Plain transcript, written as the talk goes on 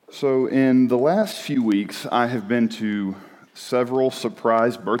So in the last few weeks, I have been to several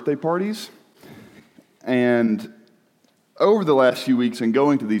surprise birthday parties. And over the last few weeks in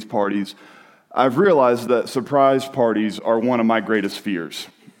going to these parties, I've realized that surprise parties are one of my greatest fears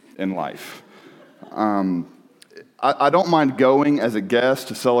in life. I don't mind going as a guest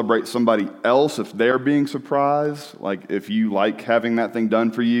to celebrate somebody else if they're being surprised. Like, if you like having that thing done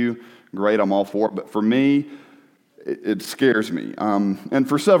for you, great, I'm all for it. But for me, it scares me, and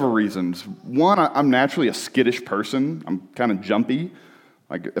for several reasons. One, I'm naturally a skittish person. I'm kind of jumpy.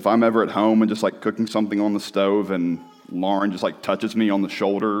 Like, if I'm ever at home and just like cooking something on the stove and Lauren just like touches me on the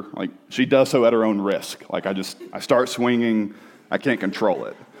shoulder, like she does so at her own risk. Like I start swinging, I can't control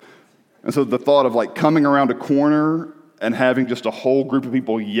it. And so the thought of like coming around a corner and having just a whole group of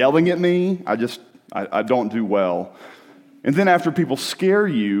people yelling at me, I don't do well. And then after people scare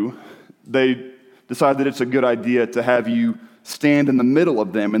you, they decide that it's a good idea to have you stand in the middle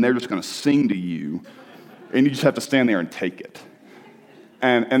of them and they're just going to sing to you, and you just have to stand there and take it.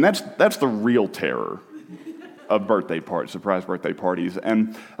 And that's the real terror of birthday parties, surprise birthday parties.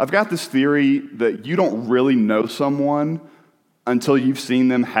 And I've got this theory that you don't really know someone until you've seen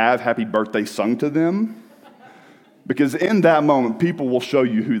them have happy birthday sung to them, because in that moment, people will show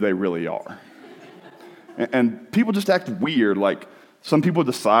you who they really are. And people just act weird. Like, some people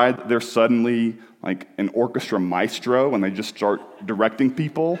decide that they're suddenly like an orchestra maestro and they just start directing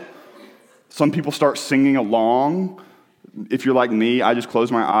people. Some people start singing along. If you're like me, I just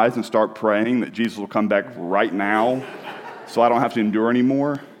close my eyes and start praying that Jesus will come back right now so I don't have to endure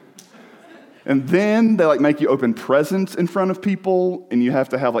anymore. And then they like make you open presents in front of people, and you have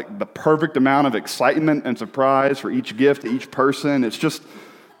to have like the perfect amount of excitement and surprise for each gift to each person. It's just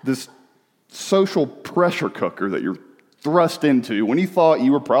this social pressure cooker that you're thrust into when you thought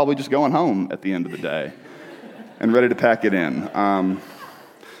you were probably just going home at the end of the day and ready to pack it in.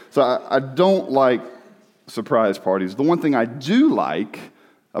 So I don't like surprise parties. The one thing I do like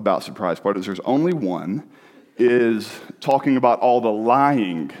about surprise parties, there's only one, is talking about all the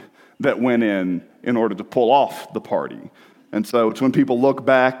lying that went in order to pull off the party. And so it's when people look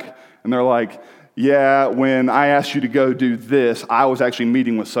back and they're like, yeah, when I asked you to go do this, I was actually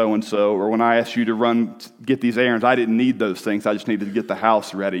meeting with so-and-so, or when I asked you to get these errands, I didn't need those things, I just needed to get the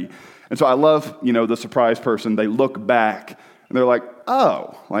house ready. And so I love, the surprise person. They look back and they're like,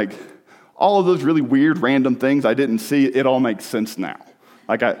 oh, like all of those really weird random things I didn't see, it all makes sense now.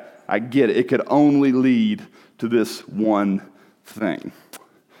 Like I get it. It could only lead to this one thing.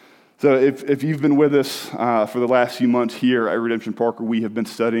 So if you've been with us for the last few months here at Redemption Parker, we have been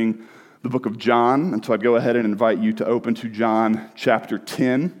studying the book of John, and so I'd go ahead and invite you to open to John chapter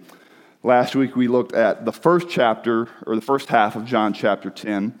 10. Last week we looked at the first chapter, or the first half of John chapter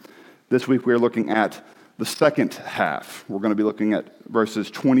 10. This week we're looking at the second half. We're going to be looking at verses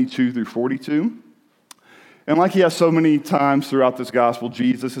 22 through 42. And like he has so many times throughout this gospel,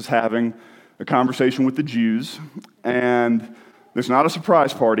 Jesus is having a conversation with the Jews, and there's not a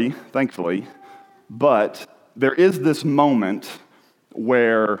surprise party, thankfully, but there is this moment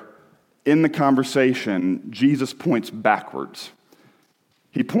where in the conversation, Jesus points backwards.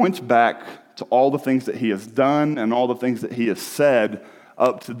 He points back to all the things that he has done and all the things that he has said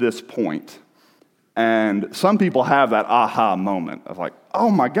up to this point. And some people have that aha moment of like, oh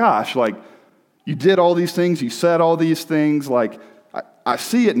my gosh, like you did all these things, you said all these things, like I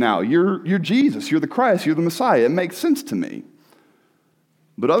see it now. You're Jesus, you're the Christ, you're the Messiah. It makes sense to me.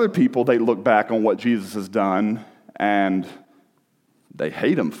 But other people, they look back on what Jesus has done and they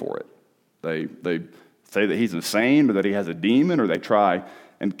hate him for it. They say that he's insane or that he has a demon, or they try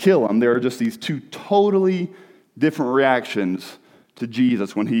and kill him. There are just these two totally different reactions to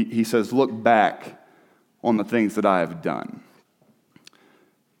Jesus when he says, look back on the things that I have done.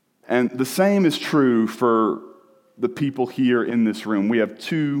 And the same is true for the people here in this room. We have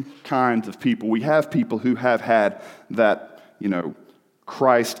two kinds of people. We have people who have had that,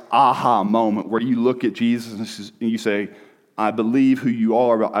 Christ aha moment where you look at Jesus and you say, I believe who you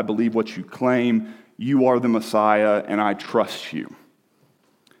are, I believe what you claim, you are the Messiah, and I trust you.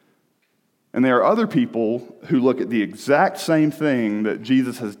 And there are other people who look at the exact same thing that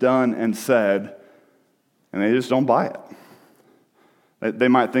Jesus has done and said, and they just don't buy it. They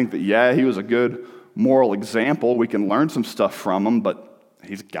might think that, yeah, he was a good moral example, we can learn some stuff from him, but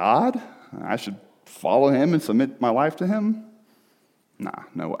he's God? I should follow him and submit my life to him? Nah,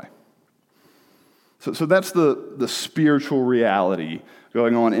 no way. So that's the spiritual reality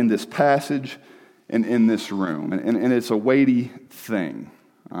going on in this passage and in this room. And it's a weighty thing.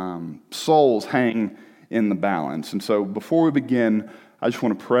 Souls hang in the balance. And so before we begin, I just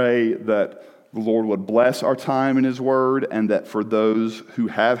want to pray that the Lord would bless our time in His Word, and that for those who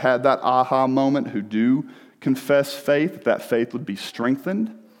have had that aha moment, who do confess faith, that faith would be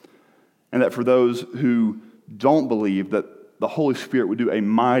strengthened, and that for those who don't believe, that the Holy Spirit would do a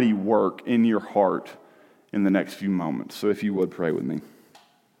mighty work in your heart in the next few moments. So if you would, pray with me.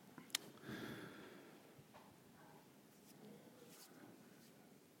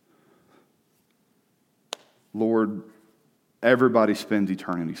 Lord, everybody spends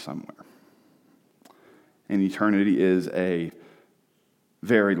eternity somewhere. And eternity is a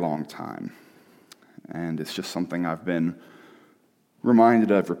very long time. And it's just something I've been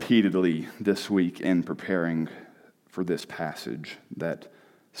reminded of repeatedly this week in preparing for this passage, that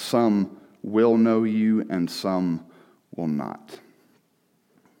some will know you and some will not.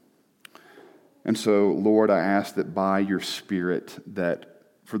 And so, Lord, I ask that by your Spirit, that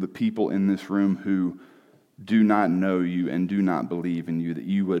for the people in this room who do not know you and do not believe in you, that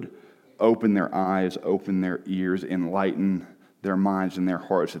you would open their eyes, open their ears, enlighten their minds and their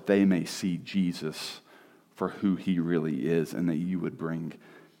hearts, that they may see Jesus for who he really is, and that you would bring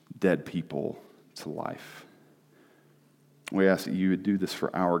dead people to life. We ask that you would do this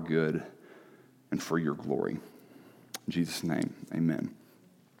for our good and for your glory. In Jesus' name, amen.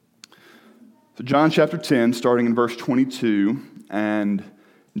 So John chapter 10, starting in verse 22, and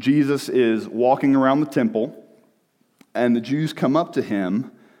Jesus is walking around the temple, and the Jews come up to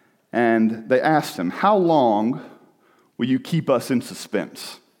him, and they asked him, "How long will you keep us in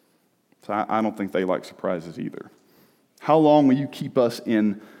suspense?" So I don't think they like surprises either. How long will you keep us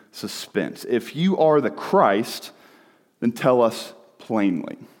in suspense? If you are the Christ, then tell us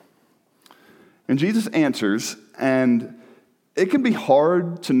plainly. And Jesus answers, and it can be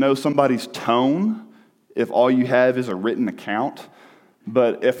hard to know somebody's tone if all you have is a written account.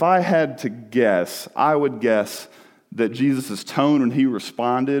 But if I had to guess, I would guess that Jesus' tone when he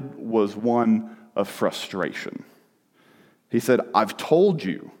responded was one of frustration. He said, "I've told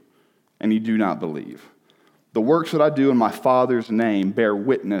you, and you do not believe. The works that I do in my Father's name bear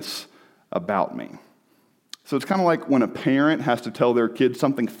witness about me." So it's kind of like when a parent has to tell their kid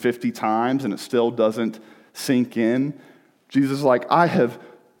something 50 times and it still doesn't sink in. Jesus is like, "I have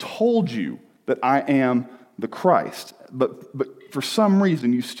told you that I am the Christ, but for some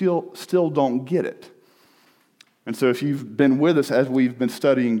reason you still don't get it." And so if you've been with us as we've been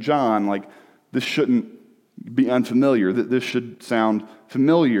studying John, like, this shouldn't be unfamiliar, that this should sound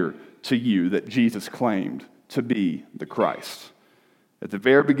familiar to you, that Jesus claimed to be the Christ. At the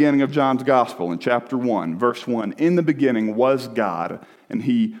very beginning of John's Gospel, in chapter 1, verse 1, "In the beginning was God, and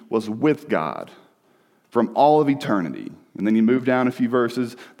he was with God from all of eternity." And then you move down a few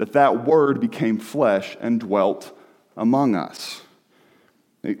verses, that word became flesh and dwelt among us.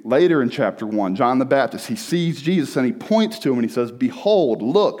 Later in chapter 1, John the Baptist, he sees Jesus and he points to him and he says, "Behold,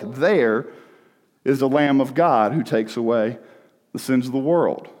 look, there is the Lamb of God who takes away the sins of the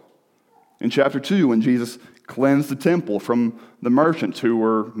world." In chapter 2, when Jesus cleansed the temple from the merchants who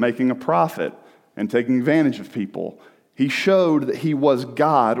were making a profit and taking advantage of people, he showed that he was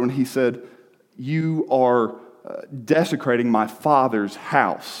God when he said, "You are desecrating my Father's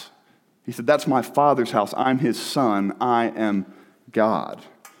house." He said, "That's my Father's house. I'm his son. I am God."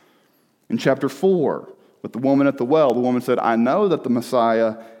 In chapter 4, with the woman at the well, the woman said, "I know that the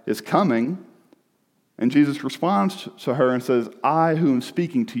Messiah is coming." And Jesus responds to her and says, "I who am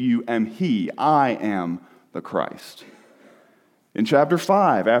speaking to you am he. I am the Christ." In chapter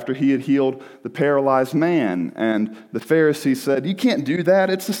 5, after he had healed the paralyzed man, and the Pharisees said, "You can't do that.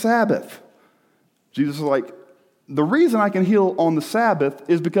 It's the Sabbath." Jesus is like, "The reason I can heal on the Sabbath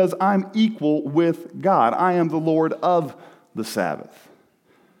is because I'm equal with God. I am the Lord of the Sabbath."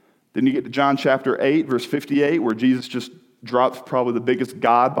 Then you get to John chapter 8, verse 58, where Jesus just drops probably the biggest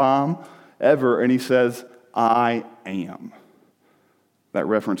God bomb ever, and he says, "I am." That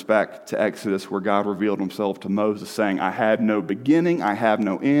reference back to Exodus, where God revealed himself to Moses, saying, "I have no beginning, I have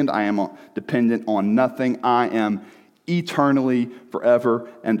no end, I am dependent on nothing, I am eternally, forever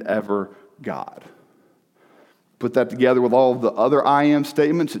and ever God." Put that together with all of the other I am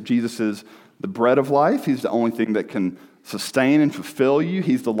statements, that Jesus is the bread of life. He's the only thing that can sustain and fulfill you.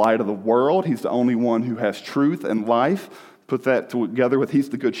 He's the light of the world. He's the only one who has truth and life. Put that together with he's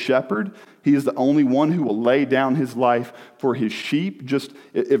the good shepherd. He is the only one who will lay down his life for his sheep. Just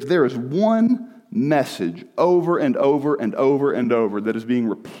if there is one message over and over and over and over that is being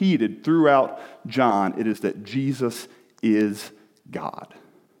repeated throughout John, it is that Jesus is God.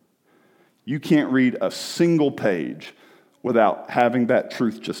 You can't read a single page without having that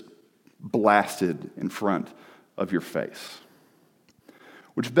truth just blasted in front of your face.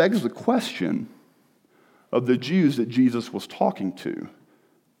 Which begs the question of the Jews that Jesus was talking to.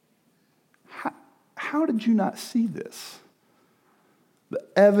 How did you not see this? The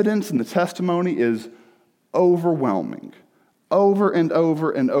evidence and the testimony is overwhelming. Over and over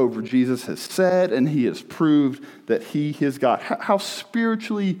and over, Jesus has said and he has proved that he is God. How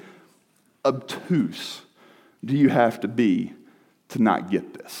spiritually obtuse do you have to be to not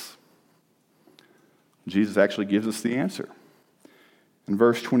get this? Jesus actually gives us the answer. In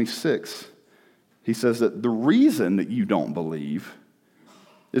verse 26, he says that the reason that you don't believe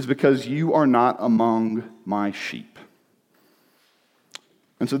is because you are not among my sheep.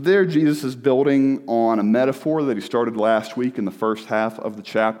 And so there Jesus is building on a metaphor that he started last week in the first half of the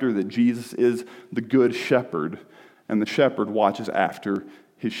chapter, that Jesus is the good shepherd, and the shepherd watches after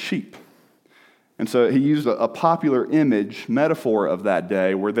his sheep. And so he used a popular image, metaphor of that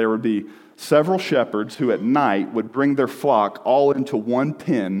day, where there would be several shepherds who at night would bring their flock all into one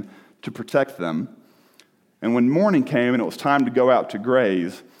pen to protect them. And when morning came and it was time to go out to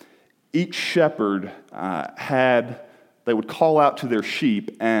graze, each shepherd they would call out to their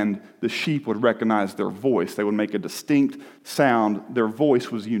sheep, and the sheep would recognize their voice. They would make a distinct sound. Their voice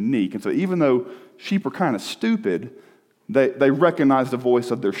was unique. And so even though sheep were kind of stupid, they recognized the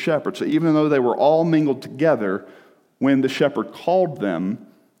voice of their shepherd. So even though they were all mingled together, when the shepherd called them,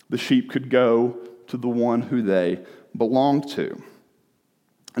 the sheep could go to the one who they belonged to.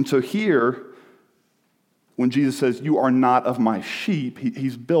 And so here, when Jesus says, you are not of my sheep,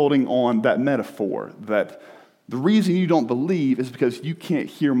 he's building on that metaphor, that the reason you don't believe is because you can't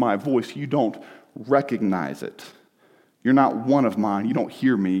hear my voice. You don't recognize it. You're not one of mine. You don't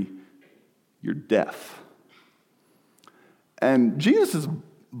hear me. You're deaf. And Jesus'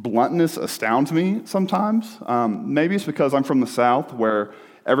 bluntness astounds me sometimes. Maybe it's because I'm from the South where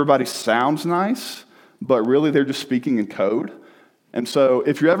everybody sounds nice, but really they're just speaking in code. And so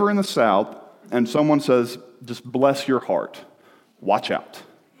if you're ever in the South and someone says, just bless your heart, watch out.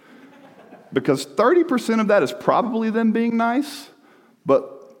 Because 30% of that is probably them being nice,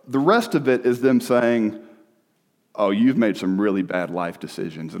 but the rest of it is them saying, oh, you've made some really bad life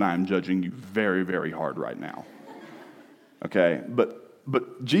decisions, and I am judging you very, very hard right now. Okay,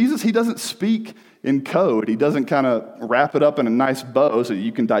 but Jesus, he doesn't speak in code. He doesn't kind of wrap it up in a nice bow so that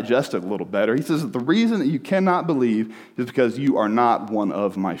you can digest it a little better. He says that the reason that you cannot believe is because you are not one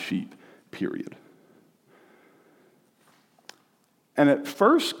of my sheep, period. And at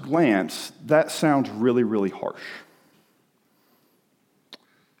first glance, that sounds really, really harsh.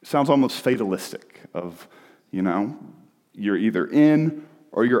 It sounds almost fatalistic of, you're either in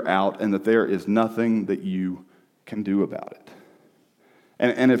or you're out, and that there is nothing that you can do about it.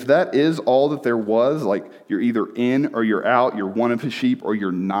 And if that is all that there was, like you're either in or you're out, you're one of his sheep or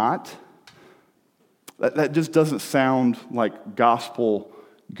you're not, that just doesn't sound like gospel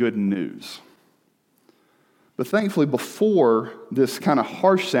good news. But thankfully, before this kind of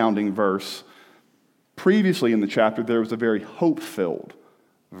harsh-sounding verse, previously in the chapter, there was a very hope-filled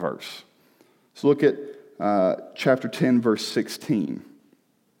verse. So look at chapter 10, verse 16.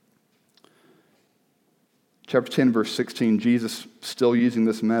 Chapter 10, verse 16, Jesus, still using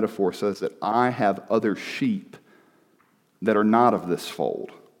this metaphor, says that I have other sheep that are not of this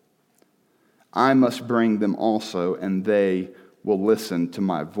fold. I must bring them also, and they will listen to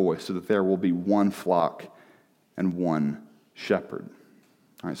my voice, so that there will be one flock and one shepherd.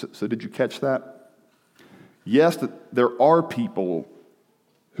 All right, so did you catch that? Yes, that there are people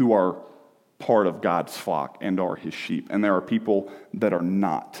who are part of God's flock and are his sheep, and there are people that are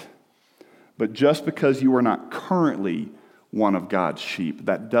not. But just because you are not currently one of God's sheep,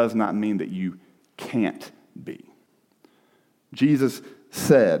 that does not mean that you can't be. Jesus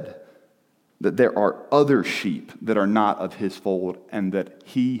said that there are other sheep that are not of his fold and that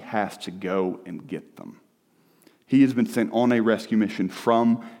he has to go and get them. He has been sent on a rescue mission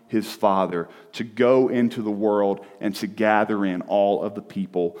from his Father to go into the world and to gather in all of the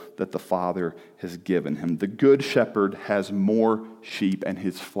people that the Father has given him. The Good Shepherd has more sheep, and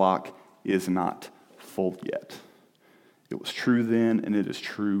his flock is not full yet. It was true then, and it is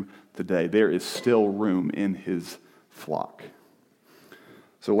true today. There is still room in his flock.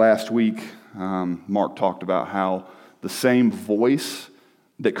 So last week, Mark talked about how the same voice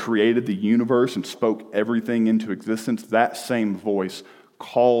that created the universe and spoke everything into existence, that same voice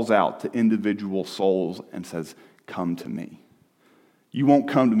calls out to individual souls and says, come to me. You won't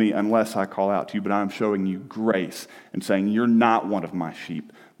come to me unless I call out to you, but I'm showing you grace and saying you're not one of my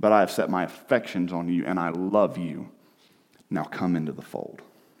sheep, but I have set my affections on you and I love you. Now come into the fold.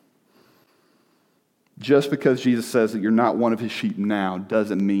 Just because Jesus says that you're not one of his sheep now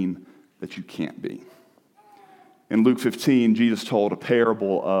doesn't mean that you can't be. In Luke 15, Jesus told a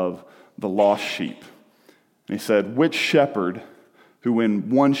parable of the lost sheep. And he said, which shepherd who when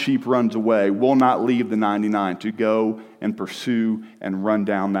one sheep runs away will not leave the 99 to go and pursue and run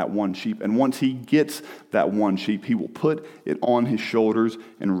down that one sheep. And once he gets that one sheep, he will put it on his shoulders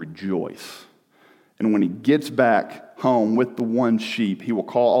and rejoice. And when he gets back home with the one sheep, he will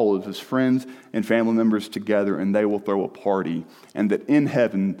call all of his friends and family members together, and they will throw a party. And that in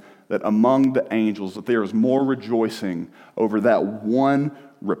heaven, that among the angels, that there is more rejoicing over that one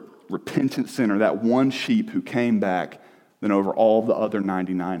repentant sinner, that one sheep who came back, than over all the other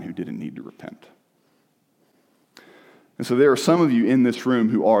 99 who didn't need to repent. And so there are some of you in this room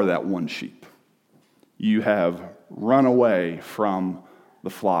who are that one sheep. You have run away from the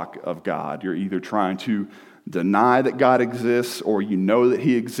flock of God. You're either trying to deny that God exists, or you know that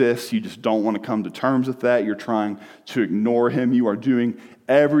he exists. You just don't want to come to terms with that. You're trying to ignore him. You are doing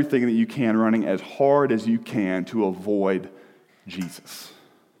everything that you can, running as hard as you can to avoid Jesus.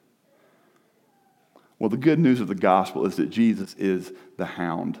 Well, the good news of the gospel is that Jesus is the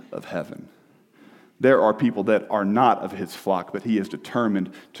hound of heaven. There are people that are not of his flock, but he is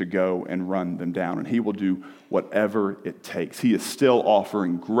determined to go and run them down, and he will do whatever it takes. He is still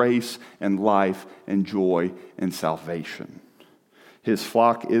offering grace and life and joy and salvation. His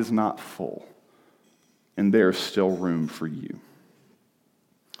flock is not full, and there is still room for you.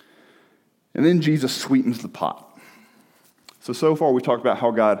 And then Jesus sweetens the pot. So far we talked about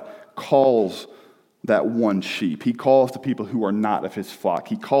how God calls that one sheep. He calls the people who are not of his flock.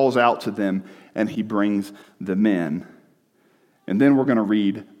 He calls out to them and he brings them in. And then we're going to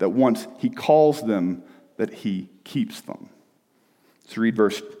read that once he calls them, that he keeps them. Let's read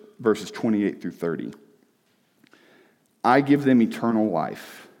verses 28 through 30. I give them eternal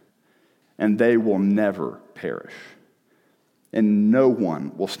life, and they will never perish, and no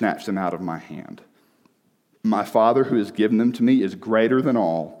one will snatch them out of my hand. My Father who has given them to me is greater than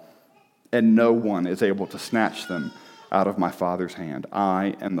all, and no one is able to snatch them out of my Father's hand.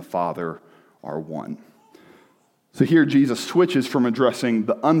 I and the Father are one. So here Jesus switches from addressing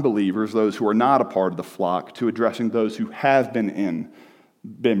the unbelievers, those who are not a part of the flock, to addressing those who have been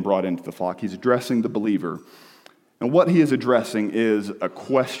brought into the flock. He's addressing the believer. And what he is addressing is a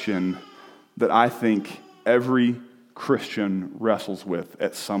question that I think every Christian wrestles with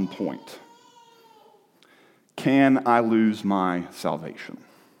at some point. Can I lose my salvation?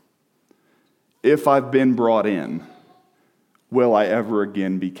 If I've been brought in, will I ever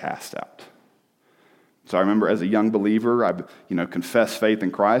again be cast out? So I remember as a young believer, I confessed faith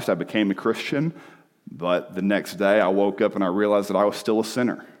in Christ. I became a Christian, but the next day I woke up and I realized that I was still a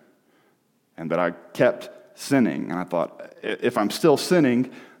sinner and that I kept sinning. And I thought, if I'm still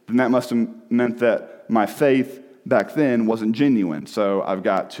sinning, then that must have meant that my faith back then wasn't genuine. So I've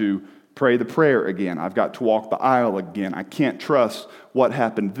got to pray the prayer again. I've got to walk the aisle again. I can't trust what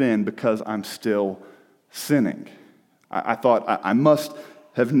happened then because I'm still sinning. I thought I must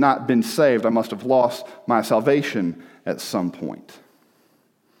have not been saved. I must have lost my salvation at some point.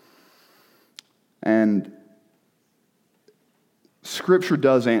 And Scripture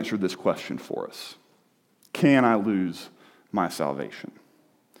does answer this question for us. Can I lose my salvation?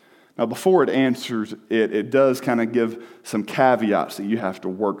 Now, before it answers it, it does kind of give some caveats that you have to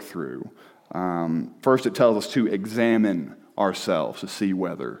work through. First, it tells us to examine ourselves to see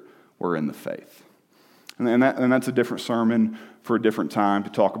whether we're in the faith. And that's a different sermon for a different time to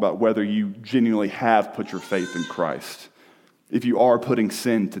talk about whether you genuinely have put your faith in Christ. If you are putting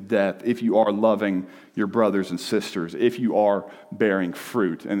sin to death, if you are loving your brothers and sisters, if you are bearing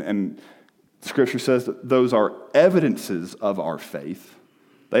fruit. And Scripture says that those are evidences of our faith.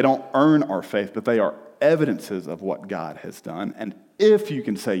 They don't earn our faith, but they are evidences of what God has done. And if you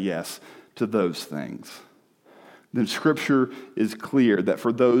can say yes to those things, then Scripture is clear that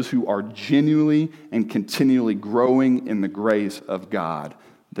for those who are genuinely and continually growing in the grace of God,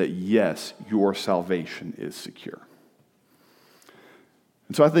 that yes, your salvation is secure.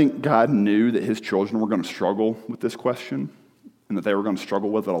 And so I think God knew that his children were going to struggle with this question and that they were going to struggle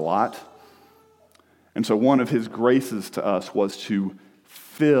with it a lot. And so one of his graces to us was to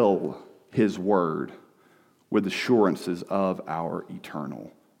fill his word with assurances of our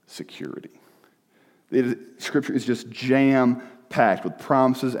eternal security. Scripture is just jam-packed with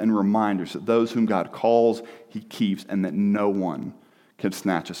promises and reminders that those whom God calls, he keeps, and that no one can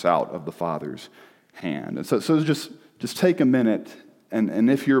snatch us out of the Father's hand. And so just take a minute, and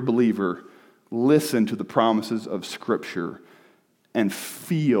if you're a believer, listen to the promises of Scripture and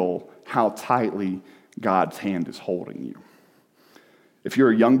feel how tightly God's hand is holding you. If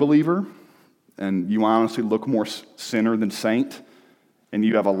you're a young believer, and you honestly look more sinner than saint, and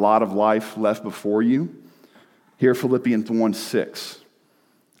you have a lot of life left before you, hear Philippians 1:6.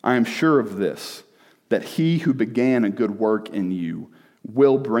 I am sure of this, that he who began a good work in you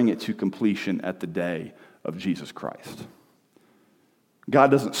will bring it to completion at the day of Jesus Christ.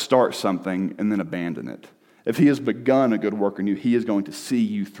 God doesn't start something and then abandon it. If he has begun a good work in you, he is going to see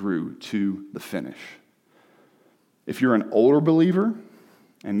you through to the finish. If you're an older believer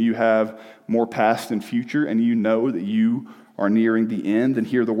and you have more past and future and you know that you are nearing the end, then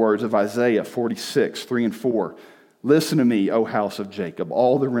hear the words of Isaiah 46, 3 and 4. Listen to me, O house of Jacob,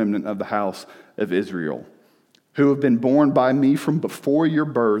 all the remnant of the house of Israel, who have been born by me from before your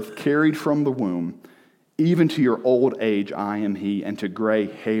birth, carried from the womb. Even to your old age I am he, and to gray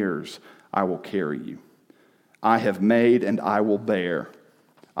hairs I will carry you. I have made and I will bear.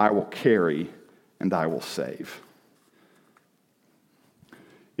 I will carry and I will save.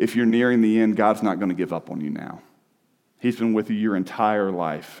 If you're nearing the end, God's not going to give up on you now. He's been with you your entire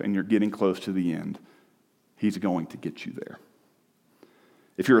life, and you're getting close to the end. He's going to get you there.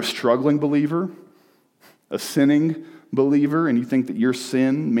 If you're a struggling believer, a sinning believer, and you think that your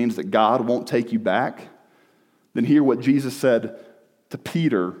sin means that God won't take you back, then hear what Jesus said to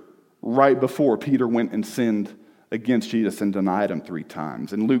Peter right before Peter went and sinned against Jesus and denied him 3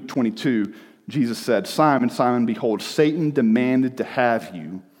 times. In Luke 22, Jesus said, Simon, Simon, behold, Satan demanded to have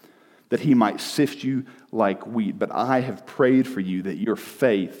you, that he might sift you like wheat. But I have prayed for you that your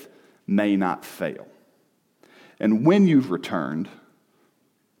faith may not fail. And when you've returned,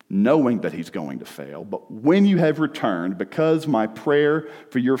 knowing that he's going to fail, but when you have returned, because my prayer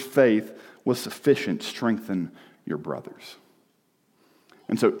for your faith was sufficient, strengthen your brothers.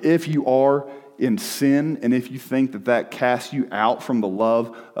 And so if you are in sin, and if you think that that casts you out from the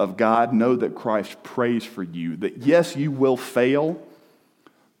love of God, know that Christ prays for you, that yes, you will fail,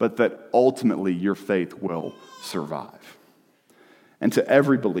 but that ultimately your faith will survive. And to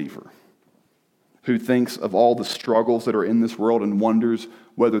every believer who thinks of all the struggles that are in this world and wonders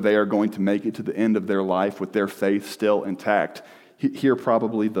whether they are going to make it to the end of their life with their faith still intact, hear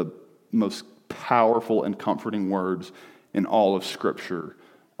probably the most powerful and comforting words in all of Scripture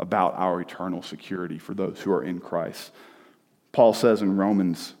about our eternal security for those who are in Christ. Paul says in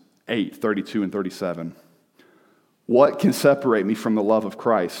Romans 8, 32 and 37, what can separate me from the love of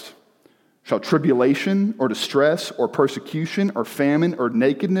Christ? Shall tribulation or distress or persecution or famine or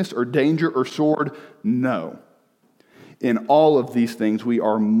nakedness or danger or sword? No. In all of these things we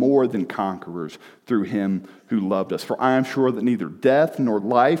are more than conquerors through him who loved us. For I am sure that neither death, nor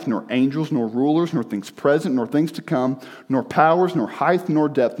life, nor angels, nor rulers, nor things present, nor things to come, nor powers, nor height, nor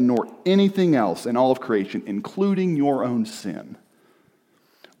depth, nor anything else in all of creation, including your own sin,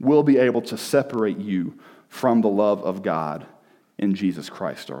 will be able to separate you from the love of God in Jesus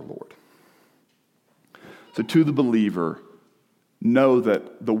Christ our Lord. So to the believer, know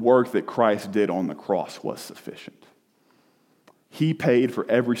that the work that Christ did on the cross was sufficient. He paid for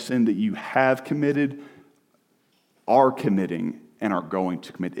every sin that you have committed, are committing, and are going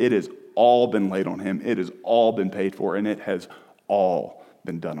to commit. It has all been laid on him. It has all been paid for, and it has all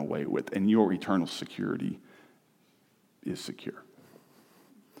been done away with. And your eternal security is secure.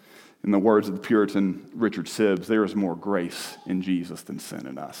 In the words of the Puritan Richard Sibbes, there is more grace in Jesus than sin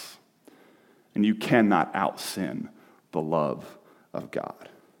in us. And you cannot out-sin the love of God.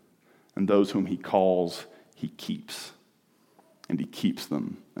 And those whom he calls, he keeps. And he keeps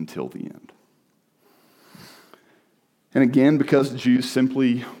them until the end. And again, because the Jews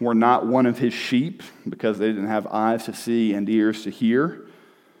simply were not one of his sheep, because they didn't have eyes to see and ears to hear,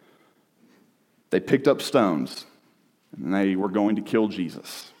 they picked up stones and they were going to kill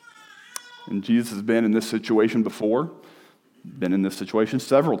Jesus. And Jesus has been in this situation before, been in this situation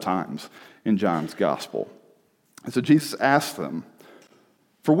several times in John's gospel. And so Jesus asked them,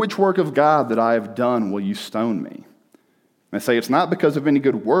 for which work of God that I have done will you stone me? And they say, it's not because of any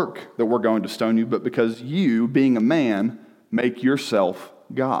good work that we're going to stone you, but because you, being a man, make yourself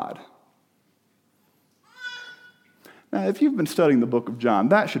God. Now, if you've been studying the book of John,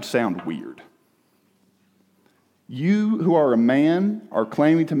 that should sound weird. You who are a man are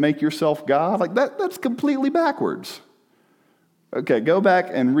claiming to make yourself God? Like that's completely backwards. Okay, go back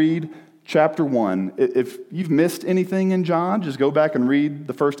and read chapter 1. If you've missed anything in John, just go back and read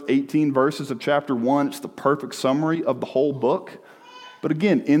the first 18 verses of chapter 1. It's the perfect summary of the whole book. But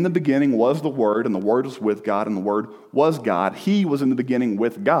again, in the beginning was the Word, and the Word was with God, and the Word was God. He was in the beginning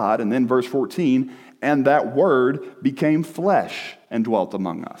with God. And then verse 14, and that Word became flesh and dwelt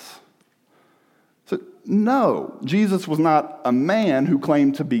among us. So no, Jesus was not a man who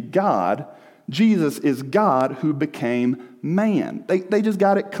claimed to be God. Jesus is God who became man. They just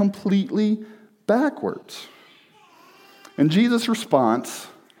got it completely backwards. And Jesus' response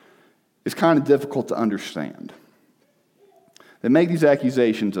is kind of difficult to understand. They make these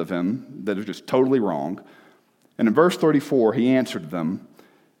accusations of him that are just totally wrong. And in verse 34, he answered them,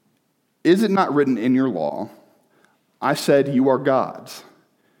 "Is it not written in your law, I said you are gods?"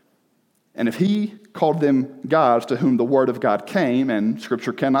 And if he called them gods to whom the word of God came, and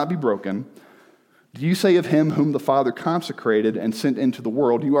Scripture cannot be broken, do you say of him whom the Father consecrated and sent into the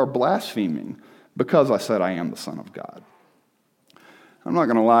world, you are blaspheming because I said I am the Son of God? I'm not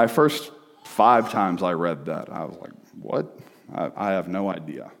going to lie, first 5 times I read that, I was like, what? I have no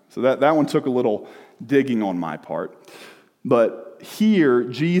idea. So that one took a little digging on my part. But here,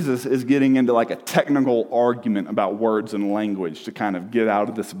 Jesus is getting into like a technical argument about words and language to kind of get out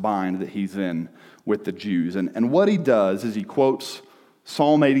of this bind that he's in with the Jews. And what he does is he quotes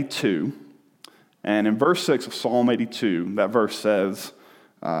Psalm 82. And in verse 6 of Psalm 82, that verse says,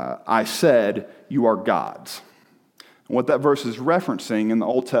 I said, you are gods. And what that verse is referencing in the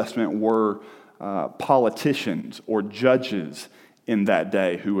Old Testament were politicians or judges in that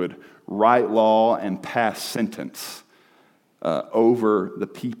day who would write law and pass sentence over the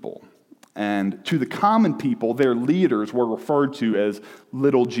people. And to the common people, their leaders were referred to as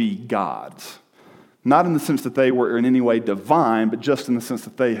little g gods. Not in the sense that they were in any way divine, but just in the sense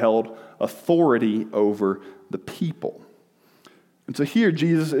that they held authority over the people. And so here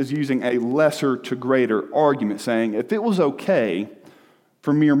Jesus is using a lesser to greater argument, saying if it was okay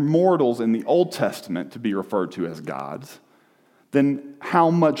for mere mortals in the Old Testament to be referred to as gods, then how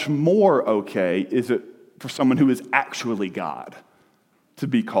much more okay is it for someone who is actually God to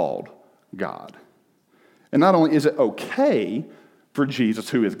be called God? And not only is it okay for Jesus,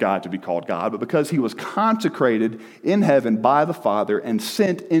 who is God, to be called God, but because he was consecrated in heaven by the Father and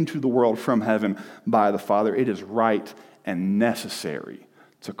sent into the world from heaven by the Father, it is right and necessary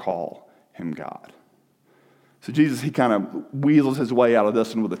to call him God. So Jesus, he kind of weasels his way out of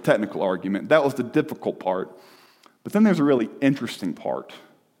this one with a technical argument. That was the difficult part. But then there's a really interesting part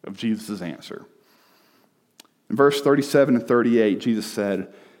of Jesus' answer. In verse 37 and 38, Jesus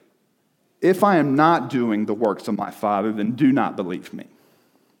said, if I am not doing the works of my Father, then do not believe me.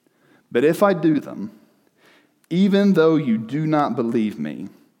 But if I do them, even though you do not believe me,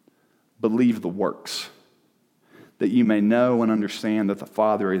 believe the works, that you may know and understand that the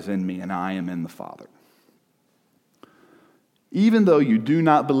Father is in me and I am in the Father. Even though you do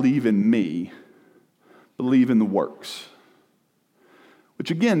not believe in me, believe in the works.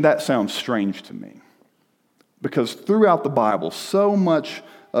 Which again, that sounds strange to me. Because throughout the Bible, so much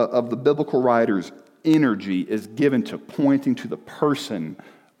of the biblical writers' energy is given to pointing to the person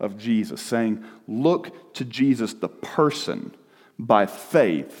of Jesus, saying, look to Jesus, the person, by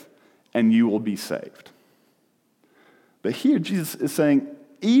faith, and you will be saved. But here Jesus is saying,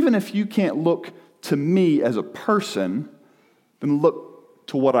 even if you can't look to me as a person, then look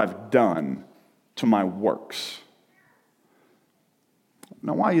to what I've done, to my works.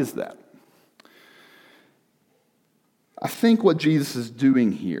 Now, why is that? I think what Jesus is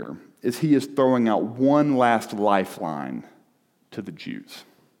doing here is he is throwing out one last lifeline to the Jews.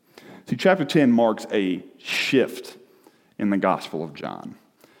 See, chapter 10 marks a shift in the Gospel of John.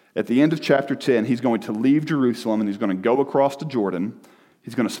 At the end of chapter 10, he's going to leave Jerusalem and he's going to go across to Jordan.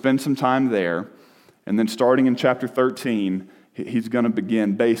 He's going to spend some time there. And then starting in chapter 13, he's going to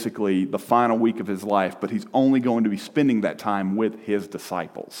begin basically the final week of his life, but he's only going to be spending that time with his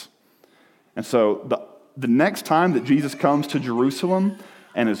disciples. And so the next time that Jesus comes to Jerusalem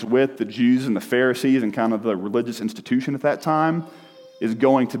and is with the Jews and the Pharisees and kind of the religious institution at that time is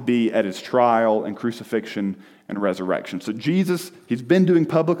going to be at his trial and crucifixion and resurrection. So Jesus, he's been doing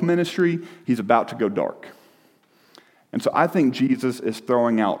public ministry. He's about to go dark. And so I think Jesus is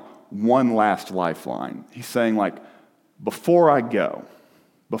throwing out one last lifeline. He's saying, like, before I go,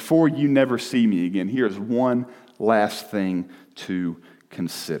 before you never see me again, here's one last thing to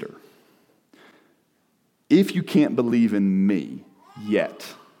consider. If you can't believe in me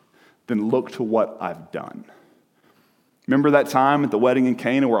yet, then look to what I've done. Remember that time at the wedding in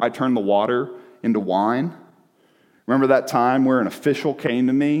Cana where I turned the water into wine? Remember that time where an official came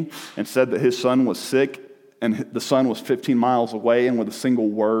to me and said that his son was sick and the son was 15 miles away, and with a single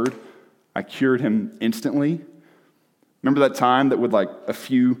word, I cured him instantly? Remember that time that with like a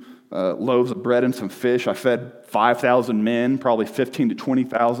few loaves of bread and some fish, I fed 5,000 men, probably 15 to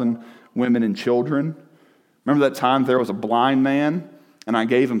 20,000 women and children? Remember that time there was a blind man and I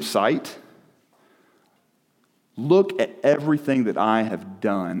gave him sight? Look at everything that I have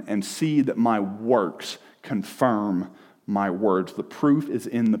done and see that my works confirm my words. The proof is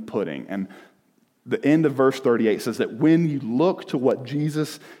in the pudding. And the end of verse 38 says that when you look to what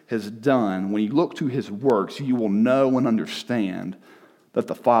Jesus has done, when you look to his works, you will know and understand that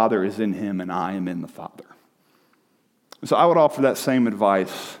the Father is in him and I am in the Father. So I would offer that same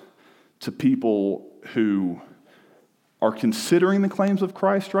advice to people who are considering the claims of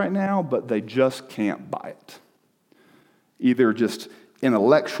Christ right now, but they just can't buy it. Either just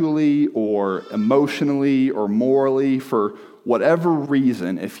intellectually or emotionally or morally, for whatever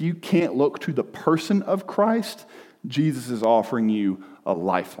reason, if you can't look to the person of Christ, Jesus is offering you a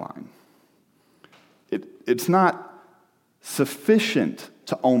lifeline. It's not sufficient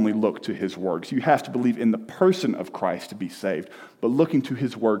to only look to his works. You have to believe in the person of Christ to be saved, but looking to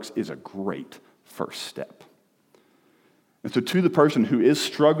his works is a great first step. And so to the person who is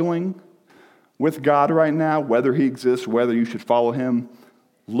struggling with God right now, whether he exists, whether you should follow him,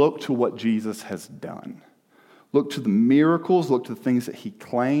 look to what Jesus has done. Look to the miracles, look to the things that he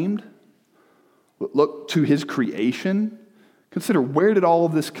claimed, look to his creation. Consider, where did all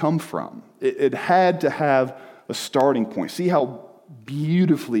of this come from? It had to have a starting point. See how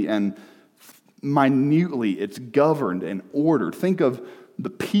beautifully and minutely it's governed and ordered. Think of the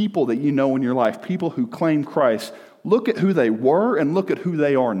people that you know in your life, people who claim Christ. Look at who they were and look at who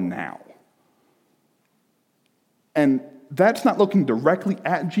they are now. And that's not looking directly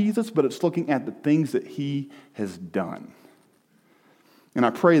at Jesus, but it's looking at the things that he has done. And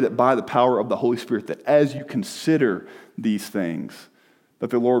I pray that by the power of the Holy Spirit, that as you consider these things, that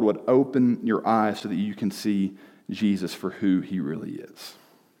the Lord would open your eyes so that you can see Jesus for who he really is.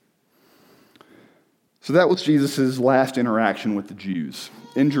 So that was Jesus' last interaction with the Jews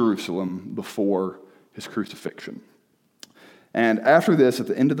in Jerusalem before his crucifixion. And after this, at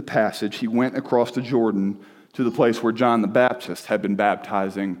the end of the passage, he went across the Jordan to the place where John the Baptist had been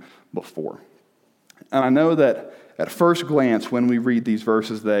baptizing before. And I know that at first glance, when we read these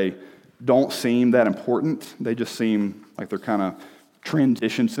verses, they don't seem that important. They just seem like they're kind of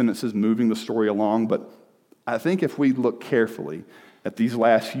transition sentences moving the story along. But I think if we look carefully at these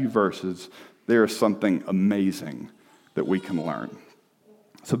last few verses, there is something amazing that we can learn.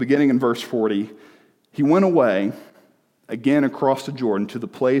 So beginning in verse 40, he went away again across the Jordan to the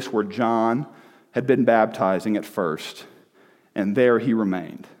place where John had been baptizing at first, and there he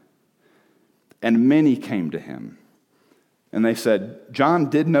remained. And many came to him, and they said, John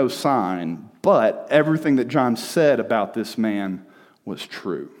did no sign, but everything that John said about this man was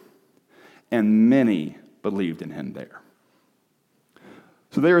true. And many believed in him there.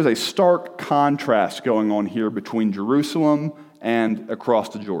 So there is a stark contrast going on here between Jerusalem and across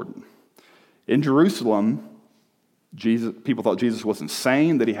the Jordan. In Jerusalem, people thought Jesus was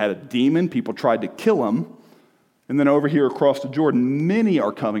insane, that he had a demon. People tried to kill him. And then over here across the Jordan, many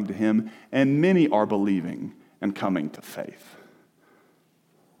are coming to him, and many are believing and coming to faith.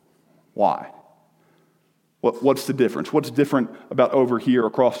 Why? What's the difference? What's different about over here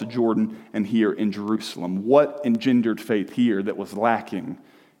across the Jordan and here in Jerusalem? What engendered faith here that was lacking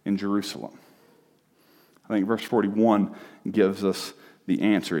in Jerusalem? I think verse 41 gives us the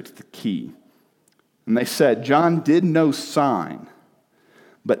answer. It's the key. And they said, John did no sign,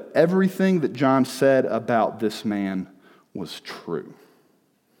 but everything that John said about this man was true.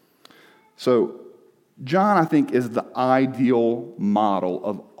 So John, I think, is the ideal model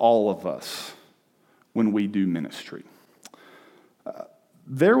of all of us when we do ministry.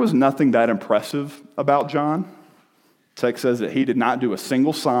 There was nothing that impressive about John. The text says that he did not do a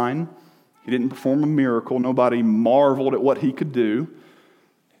single sign. He didn't perform a miracle. Nobody marveled at what he could do.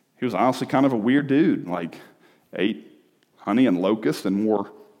 He was honestly kind of a weird dude, like ate honey and locusts and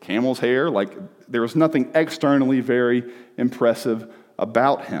wore camel's hair. Like there was nothing externally very impressive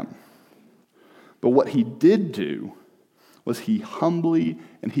about him. But what he did do was he humbly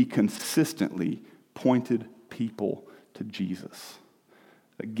and he consistently pointed people to Jesus.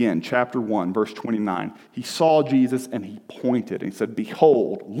 Again, chapter 1, verse 29. He saw Jesus and he pointed and he said,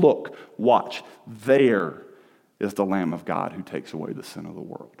 behold, look, watch, there is the Lamb of God who takes away the sin of the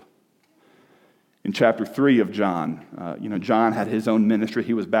world. In chapter 3 of John, John had his own ministry.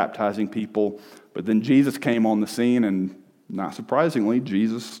 He was baptizing people. But then Jesus came on the scene, and not surprisingly,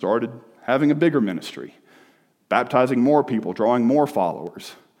 Jesus started having a bigger ministry, baptizing more people, drawing more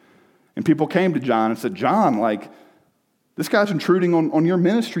followers. And people came to John and said, John, this guy's intruding on your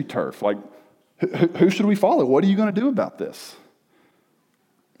ministry turf. Who should we follow? What are you going to do about this?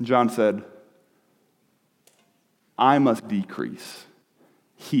 And John said, I must decrease.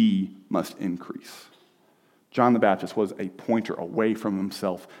 He must increase. John the Baptist was a pointer away from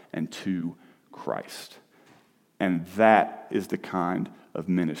himself and to Christ. And that is the kind of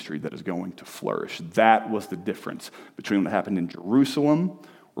ministry that is going to flourish. That was the difference between what happened in Jerusalem,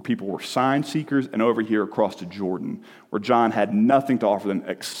 where people were sign seekers, and over here across the Jordan, where John had nothing to offer them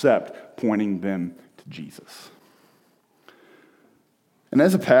except pointing them to Jesus. And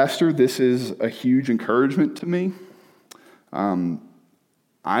as a pastor, this is a huge encouragement to me.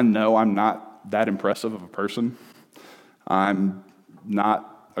 I know I'm not that impressive of a person. I'm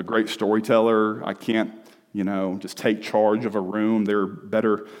not a great storyteller. I can't, just take charge of a room. There are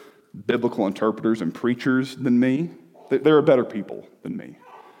better biblical interpreters and preachers than me. There are better people than me.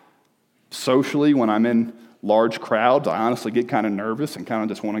 Socially, when I'm in large crowds, I honestly get kind of nervous and kind of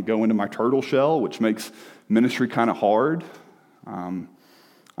just want to go into my turtle shell, which makes ministry kind of hard. I'm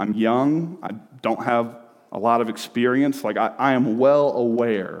young. I don't have a lot of experience. I am well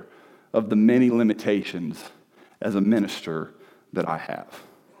aware of the many limitations as a minister that I have.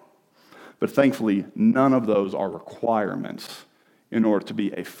 But thankfully, none of those are requirements in order to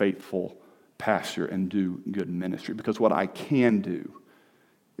be a faithful pastor and do good ministry. Because what I can do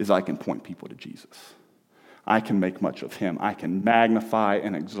is I can point people to Jesus. I can make much of him. I can magnify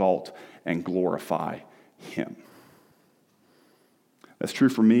and exalt and glorify him. That's true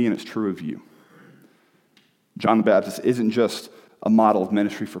for me, and it's true of you. John the Baptist isn't just a model of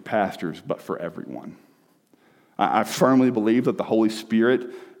ministry for pastors, but for everyone. I firmly believe that the Holy Spirit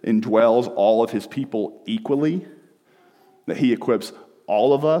indwells all of his people equally, that he equips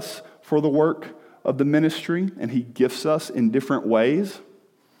all of us for the work of the ministry, and he gifts us in different ways.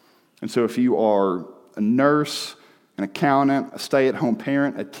 And so if you are a nurse, an accountant, a stay-at-home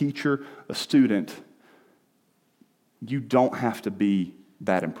parent, a teacher, a student, you don't have to be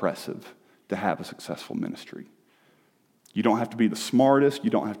that impressive to have a successful ministry. You don't have to be the smartest. You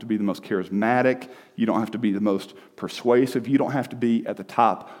don't have to be the most charismatic. You don't have to be the most persuasive. You don't have to be at the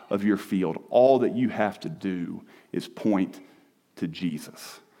top of your field. All that you have to do is point to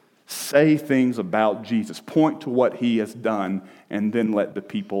Jesus. Say things about Jesus. Point to what he has done, and then let the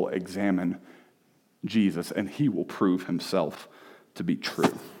people examine Jesus, and he will prove himself to be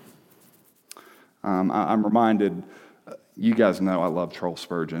true. I'm reminded, you guys know I love Charles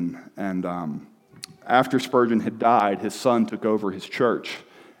Spurgeon, and after Spurgeon had died, his son took over his church.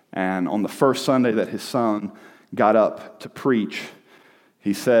 And on the first Sunday that his son got up to preach,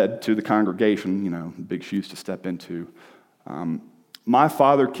 he said to the congregation, big shoes to step into, my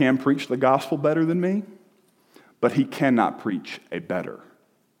father can preach the gospel better than me, but he cannot preach a better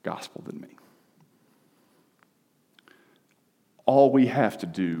gospel than me. All we have to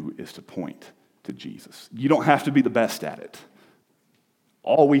do is to point to Jesus. You don't have to be the best at it.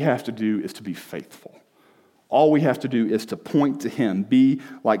 All we have to do is to be faithful. All we have to do is to point to him. Be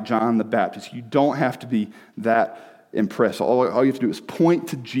like John the Baptist. You don't have to be that impressive. All you have to do is point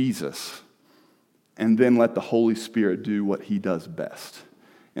to Jesus, and then let the Holy Spirit do what he does best.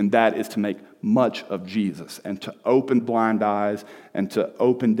 And that is to make much of Jesus, and to open blind eyes, and to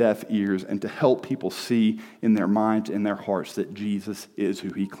open deaf ears, and to help people see in their minds and their hearts that Jesus is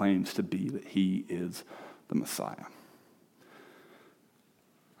who he claims to be, that he is the Messiah.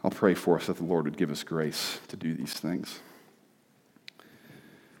 I'll pray for us that the Lord would give us grace to do these things.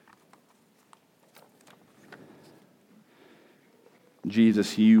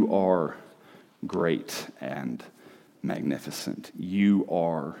 Jesus, you are great and magnificent. You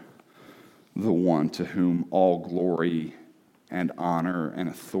are the one to whom all glory and honor and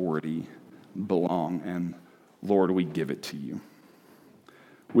authority belong. And Lord, we give it to you.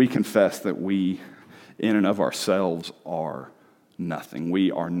 We confess that we, in and of ourselves, are nothing.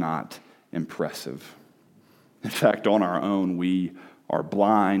 We are not impressive. In fact, on our own, we are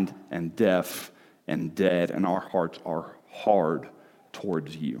blind and deaf and dead, and our hearts are hard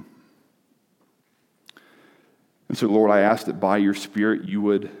towards you. And so, Lord, I ask that by your Spirit you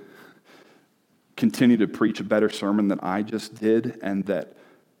would continue to preach a better sermon than I just did, and that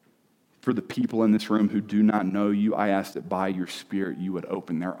for the people in this room who do not know you, I ask that by your Spirit you would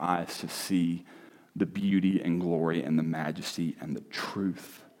open their eyes to see the beauty and glory and the majesty and the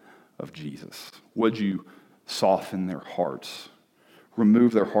truth of Jesus. Would you soften their hearts,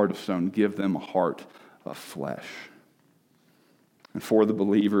 remove their heart of stone, give them a heart of flesh. And for the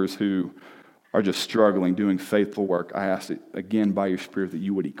believers who are just struggling, doing faithful work, I ask that, again, by your Spirit, that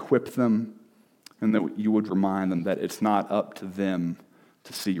you would equip them, and that you would remind them that it's not up to them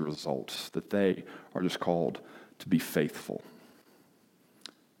to see results, that they are just called to be faithful,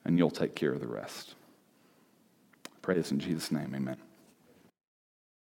 and you'll take care of the rest. I pray this in Jesus' name, amen.